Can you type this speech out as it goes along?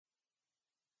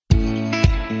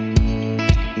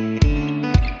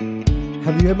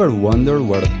Have you ever wondered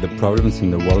where the problems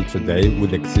in the world today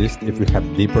would exist if we had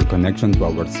deeper connection to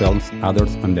ourselves,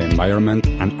 others, and the environment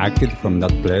and acted from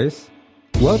that place?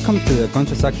 Welcome to the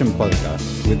Conscious Action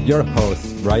Podcast with your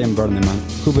host, Brian Berneman,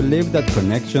 who believe that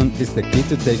connection is the key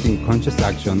to taking conscious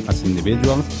action as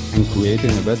individuals and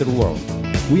creating a better world.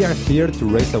 We are here to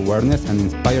raise awareness and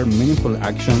inspire meaningful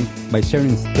action by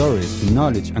sharing stories,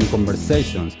 knowledge, and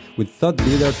conversations with thought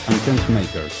leaders and change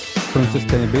makers. From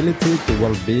sustainability to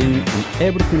well-being and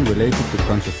everything related to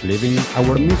conscious living,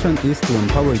 our mission is to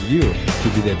empower you to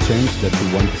be the change that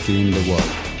you want to see in the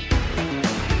world.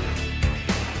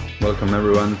 Welcome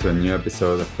everyone to a new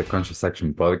episode of the Conscious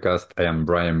Action Podcast. I am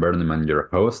Brian Berneman, your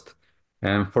host.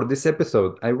 And for this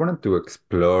episode, I wanted to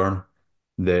explore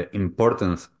the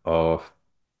importance of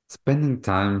spending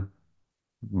time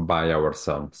by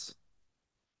ourselves.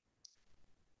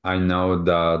 I know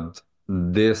that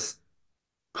this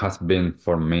has been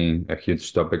for me a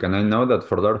huge topic, and I know that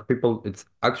for a lot of people, it's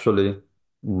actually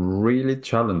really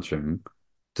challenging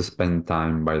to spend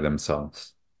time by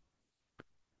themselves.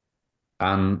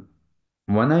 And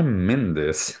when I mean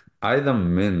this, I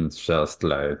don't mean just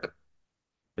like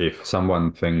if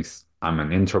someone thinks I'm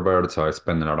an introvert, so I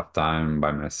spend a lot of time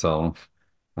by myself,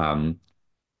 um,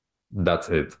 that's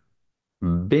it.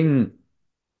 Being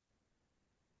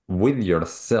with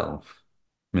yourself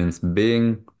means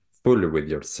being fully with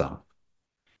yourself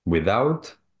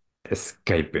without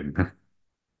escaping,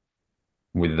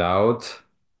 without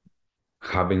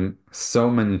having so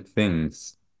many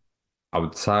things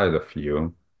outside of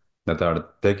you that are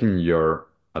taking your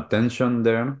attention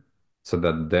there so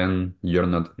that then you're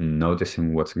not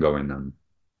noticing what's going on.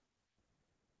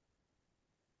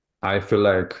 I feel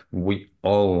like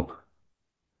all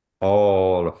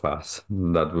of us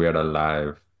that we are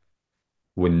alive,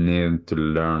 we need to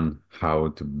learn how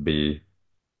to be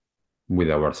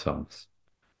with ourselves,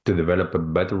 to develop a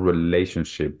better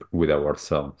relationship with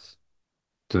ourselves,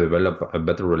 to develop a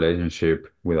better relationship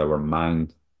with our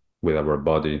mind, with our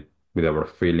body, with our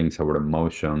feelings, our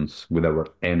emotions, with our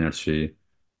energy,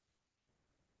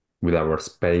 with our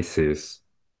spaces,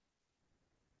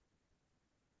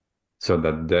 so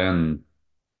that then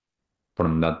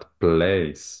from that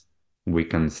place we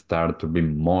can start to be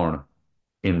more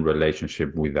in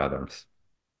relationship with others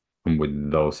and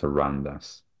with those around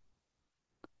us.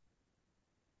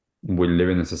 We live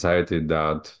in a society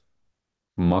that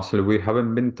mostly we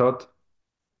haven't been taught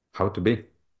how to be.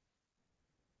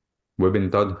 We've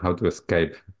been taught how to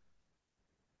escape.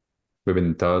 We've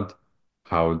been taught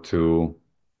how to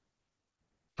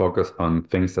focus on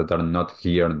things that are not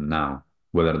here now,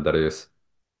 whether that is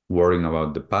worrying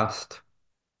about the past,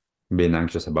 being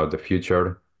anxious about the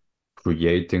future,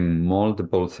 creating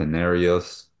multiple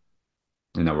scenarios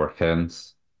in our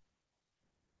heads,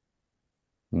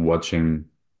 watching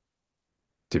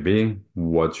TV,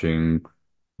 watching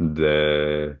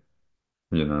the,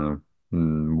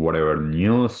 whatever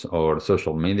news or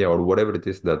social media or whatever it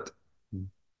is that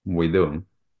we do.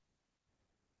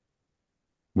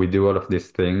 We do all of these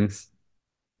things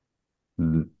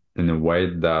in a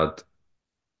way that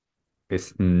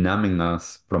is numbing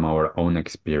us from our own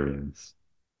experience.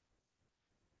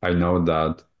 I know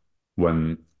that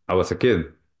when I was a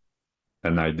kid,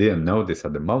 and I didn't know this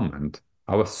at the moment,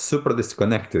 I was super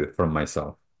disconnected from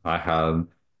myself. I had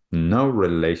no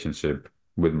relationship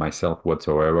with myself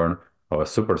whatsoever. I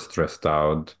was super stressed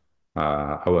out.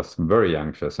 I was very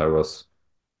anxious. I was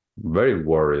very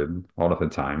worried all of the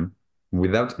time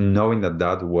without knowing that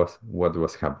that was what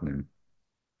was happening.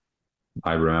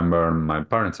 I remember my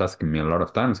parents asking me a lot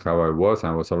of times how I was,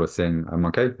 and I was always saying, I'm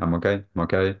okay, I'm okay, I'm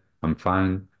okay, I'm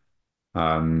fine.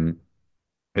 Um,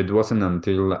 it wasn't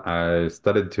until I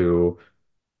started to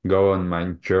go on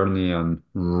my journey and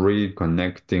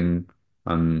reconnecting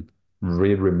and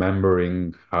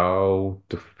re-remembering how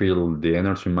to feel the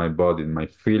energy in my body, my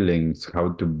feelings,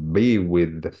 how to be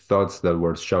with the thoughts that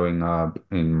were showing up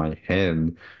in my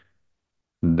head,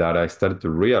 that I started to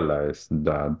realize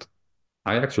that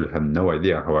I actually had no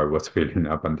idea how I was feeling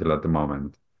up until that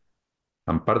moment.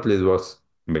 And partly it was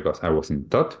because I wasn't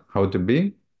taught how to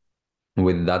be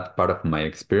with that part of my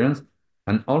experience,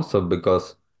 and also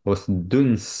because I was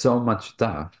doing so much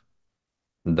stuff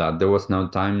that there was no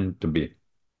time to be.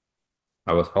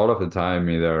 I was all of the time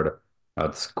either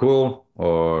at school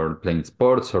or playing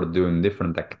sports or doing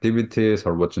different activities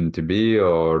or watching TV,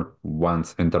 or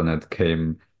once internet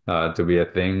came to be a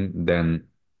thing, then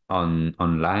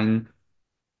online.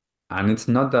 And it's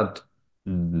not that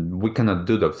we cannot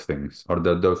do those things or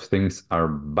that those things are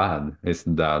bad. It's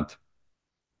that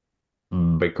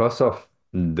because of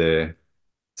the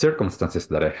circumstances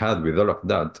that I had with all of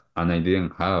that, and I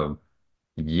didn't have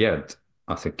yet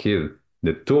as a kid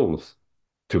the tools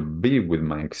to be with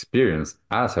my experience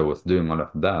as I was doing all of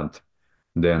that,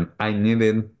 then I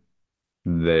needed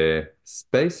the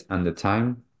space and the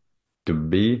time to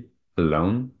be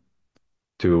alone,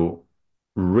 to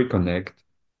reconnect,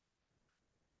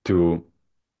 to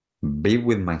be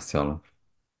with myself,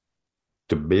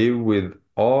 to be with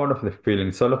all of the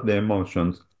feelings, all of the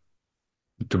emotions,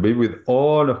 to be with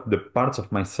all of the parts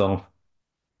of myself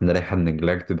that I had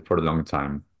neglected for a long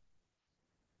time.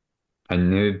 I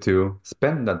needed to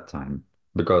spend that time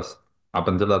because up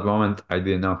until that moment, I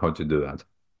didn't know how to do that.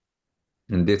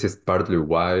 And this is partly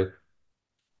why,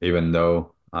 even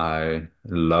though I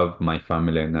love my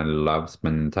family and I love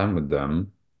spending time with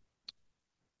them,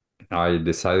 I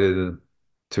decided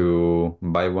to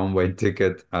buy one-way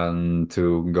ticket and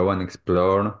to go and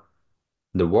explore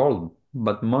the world.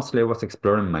 But mostly I was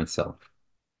exploring myself.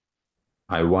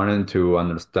 I wanted to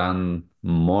understand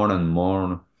more and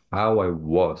more how I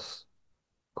was,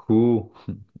 who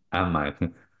am I,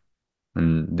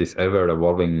 and this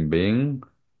ever-evolving being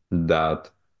that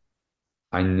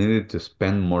I needed to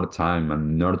spend more time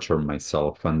and nurture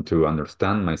myself and to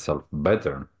understand myself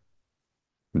better.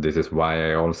 This is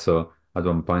why I also, at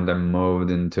one point, I moved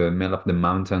into the middle of the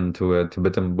mountain to a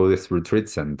Tibetan Buddhist retreat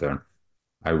center.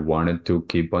 I wanted to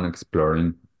keep on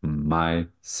exploring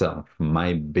myself,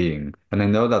 my being. And I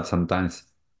know that sometimes,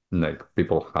 like,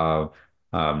 people have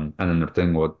an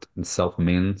understanding what self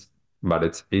means, but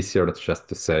it's easier just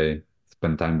to say,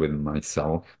 spend time with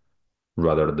myself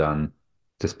rather than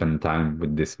to spend time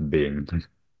with this being.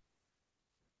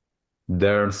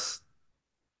 There's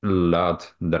a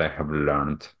lot that I have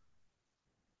learned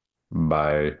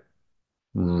by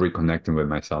reconnecting with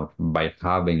myself, by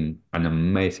having an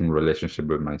amazing relationship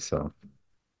with myself.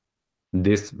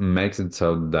 This makes it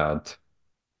so that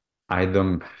I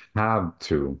don't have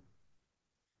to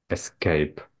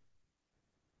escape.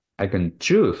 I can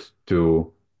choose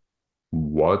to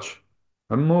watch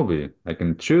a movie. I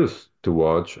can choose to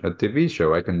watch a TV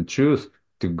show. I can choose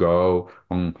to go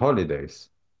on holidays.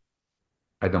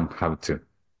 I don't have to.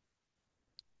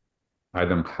 I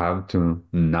don't have to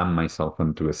numb myself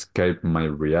and to escape my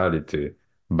reality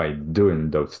by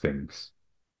doing those things.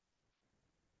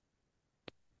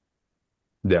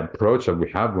 The approach that we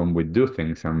have when we do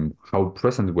things and how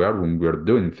present we are when we are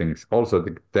doing things also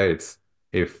dictates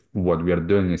if what we are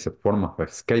doing is a form of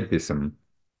escapism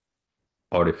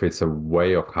or if it's a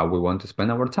way of how we want to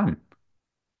spend our time.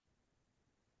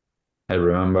 I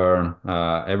remember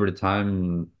every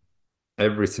time,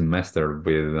 every semester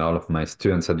with all of my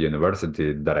students at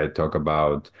university that I talk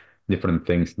about different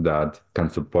things that can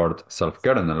support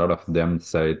self-care, and a lot of them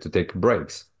say to take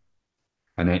breaks.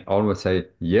 And I always say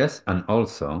yes, and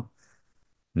also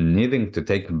needing to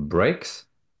take breaks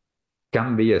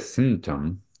can be a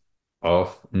symptom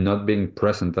of not being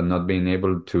present and not being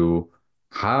able to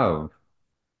have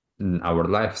our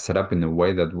life set up in a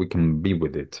way that we can be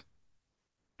with it.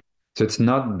 So it's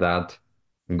not that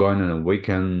going on a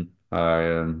weekend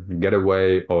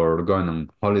getaway or going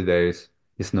on holidays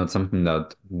is not something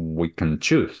that we can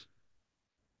choose.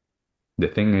 The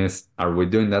thing is, are we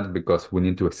doing that because we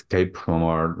need to escape from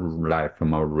our life,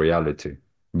 from our reality?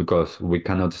 Because we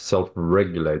cannot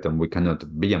self-regulate and we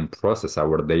cannot be and process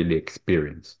our daily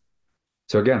experience.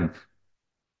 So again,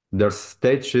 there's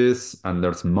stages and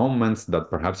there's moments that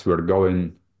perhaps we're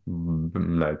going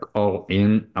like all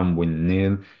in and we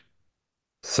need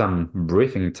some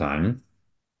breathing time.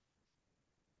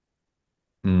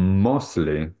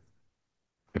 Mostly,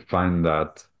 I find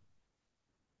that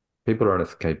people are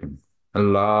escaping. A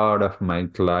lot of my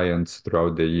clients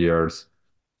throughout the years,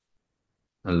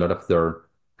 a lot of their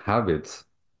habits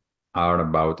are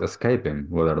about escaping,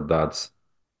 whether that's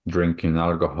drinking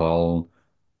alcohol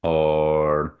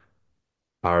or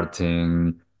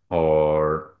partying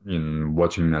or in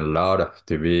watching a lot of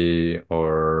TV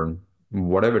or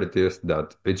whatever it is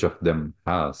that each of them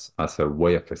has as a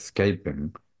way of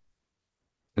escaping.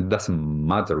 It doesn't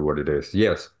matter what it is.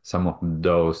 Yes, some of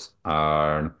those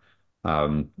are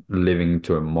living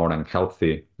to a more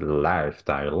unhealthy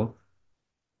lifestyle.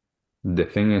 The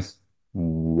thing is,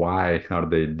 why are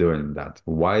they doing that?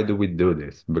 Why do we do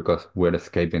this? Because we're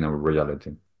escaping our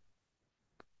reality.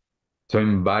 So I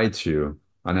invite you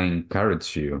and I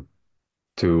encourage you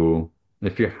to,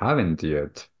 if you haven't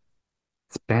yet,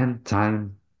 spend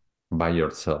time by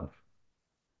yourself.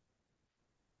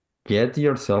 Get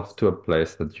yourself to a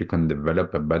place that you can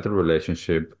develop a better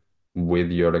relationship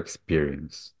with your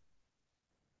experience,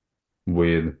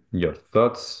 with your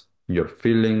thoughts, your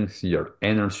feelings, your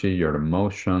energy, your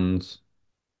emotions,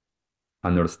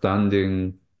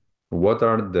 understanding what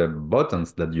are the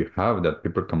buttons that you have that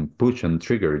people can push and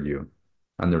trigger you.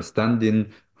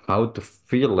 understanding how to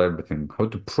feel everything, how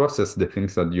to process the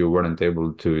things that you weren't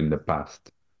able to in the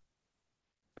past.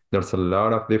 There's a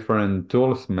lot of different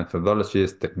tools,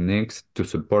 methodologies, techniques to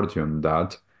support you on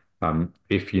that.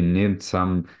 If you need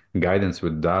some guidance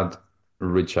with that,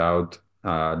 reach out.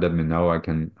 Let me know. I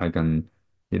can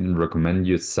even recommend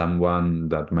you someone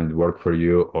that might work for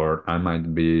you, or I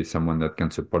might be someone that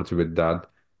can support you with that.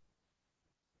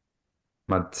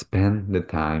 But spend the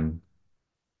time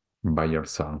by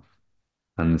yourself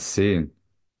and see,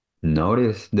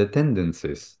 notice the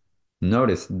tendencies.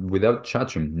 Notice without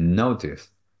judging,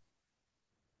 notice.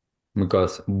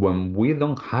 Because when we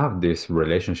don't have this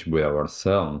relationship with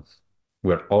ourselves,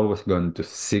 we're always going to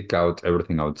seek out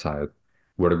everything outside.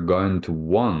 We're going to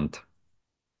want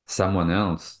someone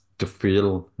else to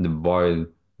fill the void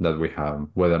that we have,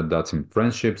 whether that's in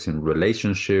friendships, in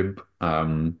relationship,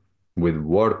 with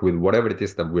work, with whatever it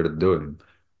is that we're doing.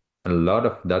 A lot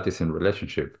of that is in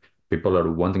relationship. People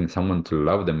are wanting someone to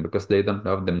love them because they don't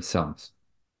love themselves.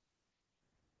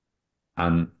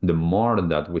 And the more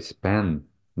that we spend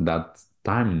that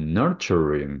time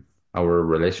nurturing our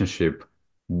relationship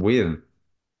with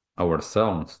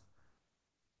ourselves,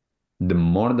 the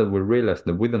more that we realize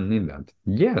that we don't need that.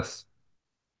 Yes,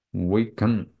 we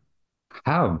can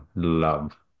have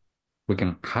love, we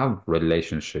can have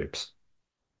relationships,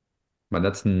 but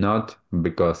that's not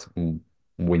because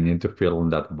we need to fill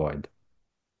that void.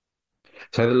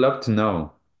 So I'd love to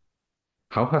know,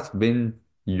 how has been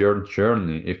your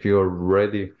journey if you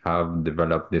already have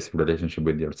developed this relationship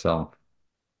with yourself?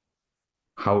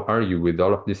 How are you with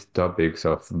all of these topics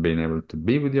of being able to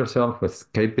be with yourself,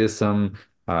 escapism?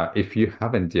 If you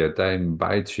haven't yet, I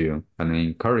invite you and I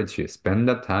encourage you, spend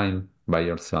that time by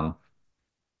yourself.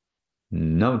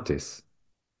 Notice,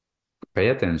 pay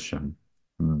attention,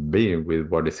 be with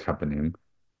what is happening.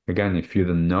 Again, if you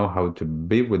don't know how to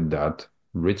be with that,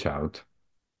 reach out,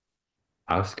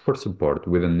 ask for support.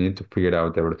 We don't need to figure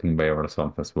out everything by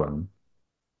ourselves as well.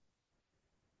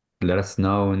 Let us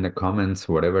know in the comments,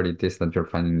 whatever it is that you're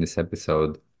finding this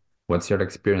episode. What's your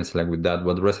experience like with that?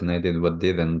 What resonated, what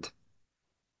didn't?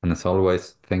 And as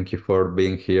always, thank you for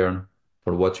being here,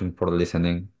 for watching, for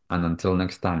listening, and until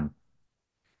next time.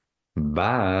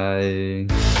 Bye.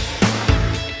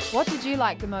 What did you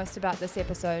like the most about this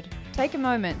episode? Take a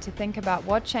moment to think about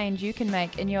what change you can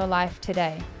make in your life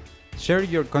today. Share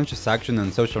your conscious action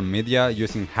on social media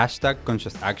using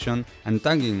 #ConsciousAction and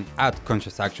tagging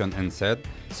 @ConsciousActionNZ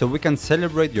so we can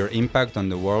celebrate your impact on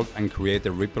the world and create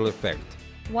a ripple effect.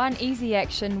 One easy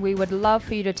action we would love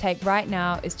for you to take right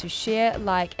now is to share,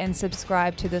 like, and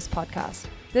subscribe to this podcast.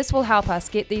 This will help us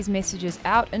get these messages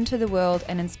out into the world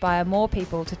and inspire more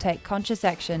people to take conscious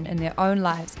action in their own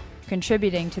lives,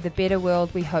 contributing to the better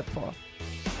world we hope for.